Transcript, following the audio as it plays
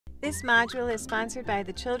This module is sponsored by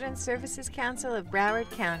the Children's Services Council of Broward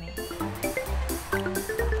County.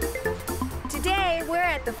 Today, we're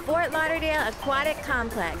at the Fort Lauderdale Aquatic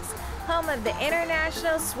Complex, home of the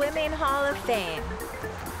International Swimming Hall of Fame.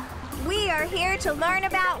 We are here to learn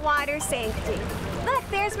about water safety. Look,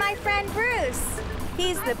 there's my friend Bruce.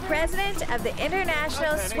 He's the president of the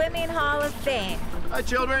International Swimming Hall of Fame. Hi,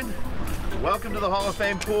 children. Welcome to the Hall of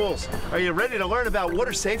Fame pools. Are you ready to learn about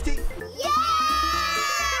water safety? Yeah!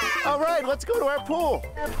 All right, let's go to our pool.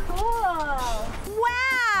 The pool.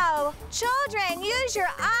 Wow! Children, use your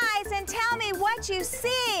eyes and tell me what you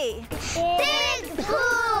see. Big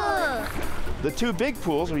pool. The two big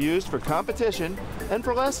pools are used for competition and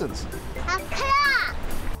for lessons. A clock.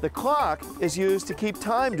 The clock is used to keep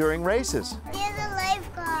time during races. There's a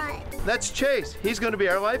lifeguard. That's Chase. He's going to be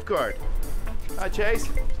our lifeguard. Hi, Chase.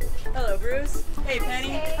 Hello, Bruce. Hey, Penny.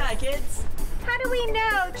 Hey. Hi, kids. How do we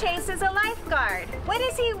know Chase is a lifeguard? What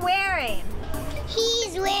is he wearing?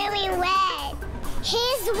 He's wearing red.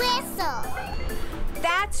 His whistle.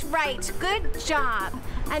 That's right, good job.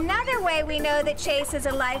 Another way we know that Chase is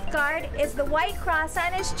a lifeguard is the white cross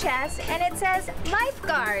on his chest, and it says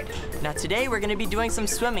lifeguard. Now today we're gonna be doing some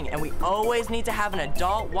swimming, and we always need to have an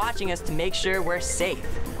adult watching us to make sure we're safe.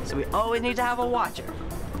 So we always need to have a watcher.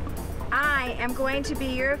 I am going to be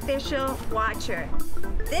your official watcher.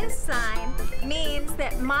 This sign means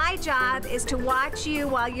that my job is to watch you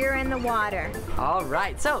while you're in the water. All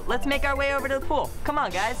right, so let's make our way over to the pool. Come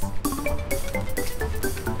on, guys.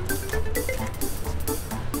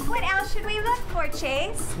 What else should we look for,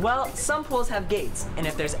 Chase? Well, some pools have gates, and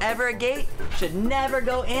if there's ever a gate, should never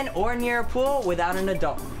go in or near a pool without an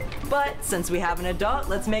adult. But since we have an adult,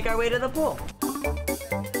 let's make our way to the pool.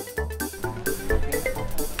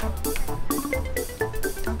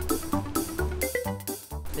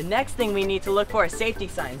 The next thing we need to look for is safety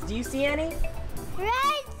signs. Do you see any?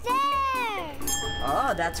 Right there.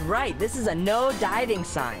 Oh, that's right. This is a no diving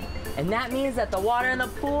sign. And that means that the water in the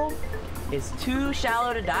pool is too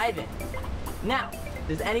shallow to dive in. Now,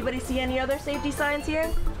 does anybody see any other safety signs here?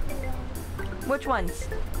 Which ones?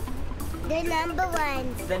 The number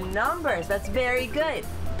ones. The numbers. That's very good.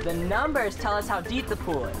 The numbers tell us how deep the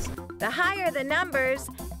pool is. The higher the numbers,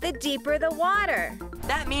 the deeper the water.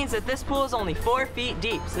 That means that this pool is only 4 feet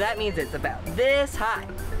deep, so that means it's about this high.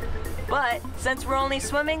 But since we're only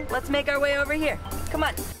swimming, let's make our way over here. Come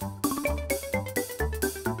on.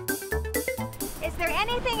 Is there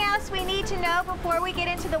anything else we need to know before we get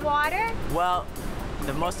into the water? Well,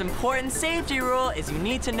 the most important safety rule is you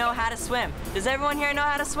need to know how to swim. Does everyone here know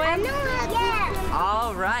how to swim? I know how to swim.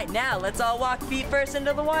 All right, now let's all walk feet first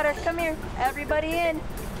into the water. Come here, everybody in.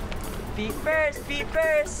 Feet first, feet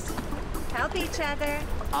first. Help each other.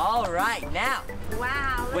 All right, now,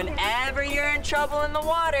 Wow. whenever you're in trouble in the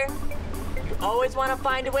water, you always want to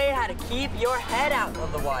find a way how to keep your head out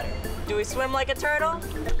of the water. Do we swim like a turtle?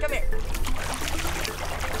 Come here.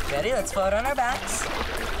 Ready? Let's float on our backs.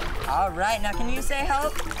 All right, now can you say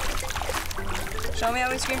help? Show me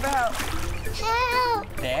how we scream for help.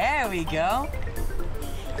 Help. There we go.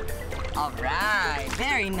 All right,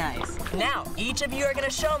 very nice. Now, each of you are gonna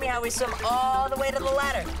show me how we swim all the way to the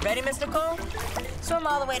ladder. Ready, Miss Nicole? Swim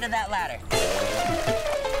all the way to that ladder.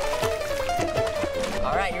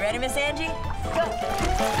 All right, you ready, Miss Angie? Go.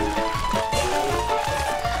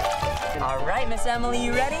 All right, Miss Emily,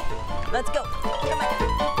 you ready? Let's go. Come on.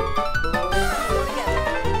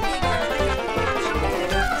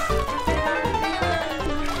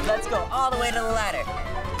 Let's go all the way to the ladder.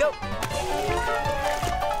 Go.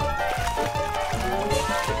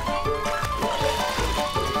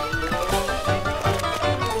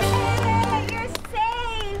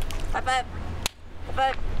 High five. High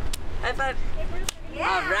five. High five. Yeah.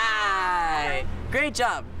 All right. Great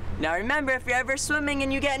job. Now remember, if you're ever swimming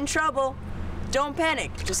and you get in trouble, don't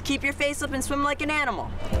panic. Just keep your face up and swim like an animal.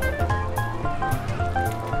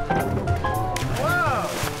 Wow!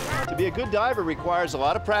 To be a good diver requires a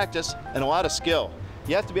lot of practice and a lot of skill.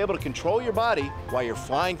 You have to be able to control your body while you're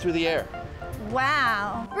flying through the air.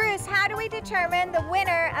 Wow. Bruce, how do we determine the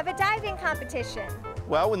winner of a diving competition?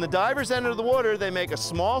 Well, when the divers enter the water, they make a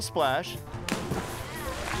small splash,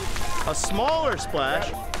 a smaller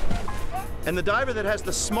splash, and the diver that has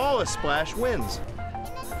the smallest splash wins.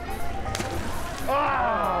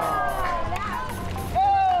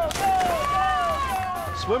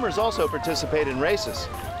 Swimmers also participate in races.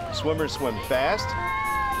 Swimmers swim fast,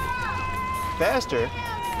 faster,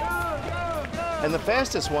 and the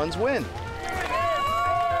fastest ones win.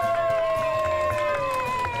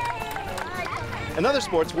 Another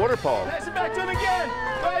sport's water polo. Pass it back to him again.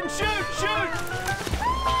 Go ahead and shoot, shoot.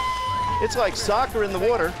 It's like soccer in the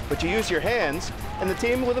water, but you use your hands and the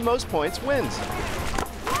team with the most points wins.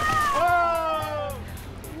 Whoa!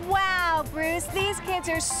 Wow, Bruce, these kids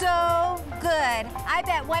are so good. I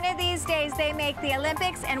bet one of these days they make the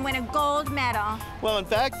Olympics and win a gold medal. Well, in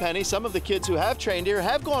fact, Penny, some of the kids who have trained here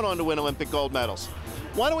have gone on to win Olympic gold medals.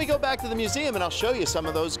 Why don't we go back to the museum and I'll show you some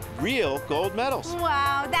of those real gold medals.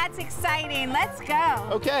 Wow, that's exciting. Let's go.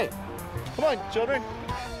 Okay. Come on, children.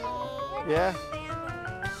 Yeah.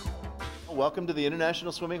 Welcome to the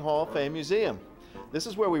International Swimming Hall of Fame Museum. This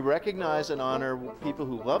is where we recognize and honor people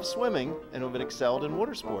who love swimming and who have excelled in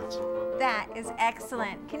water sports. That is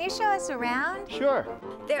excellent. Can you show us around? Sure.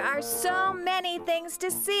 There are so many things to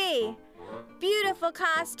see. Beautiful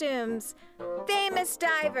costumes, famous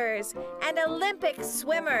divers, and Olympic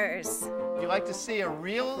swimmers. You like to see a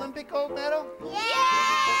real Olympic gold medal?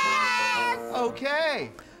 Yes!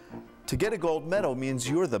 Okay. To get a gold medal means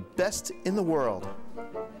you're the best in the world.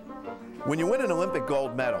 When you win an Olympic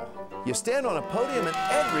gold medal, you stand on a podium and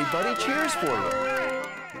everybody cheers for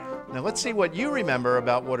you. Now let's see what you remember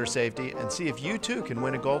about water safety and see if you too can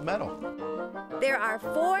win a gold medal. There are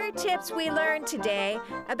 4 tips we learned today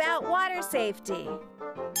about water safety.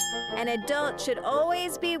 An adult should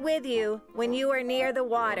always be with you when you are near the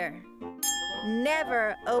water.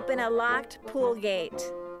 Never open a locked pool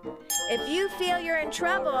gate. If you feel you're in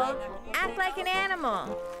trouble, act like an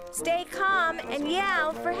animal. Stay calm and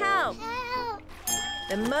yell for help.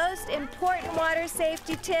 The most important water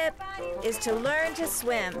safety tip is to learn to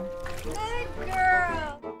swim. Good girl.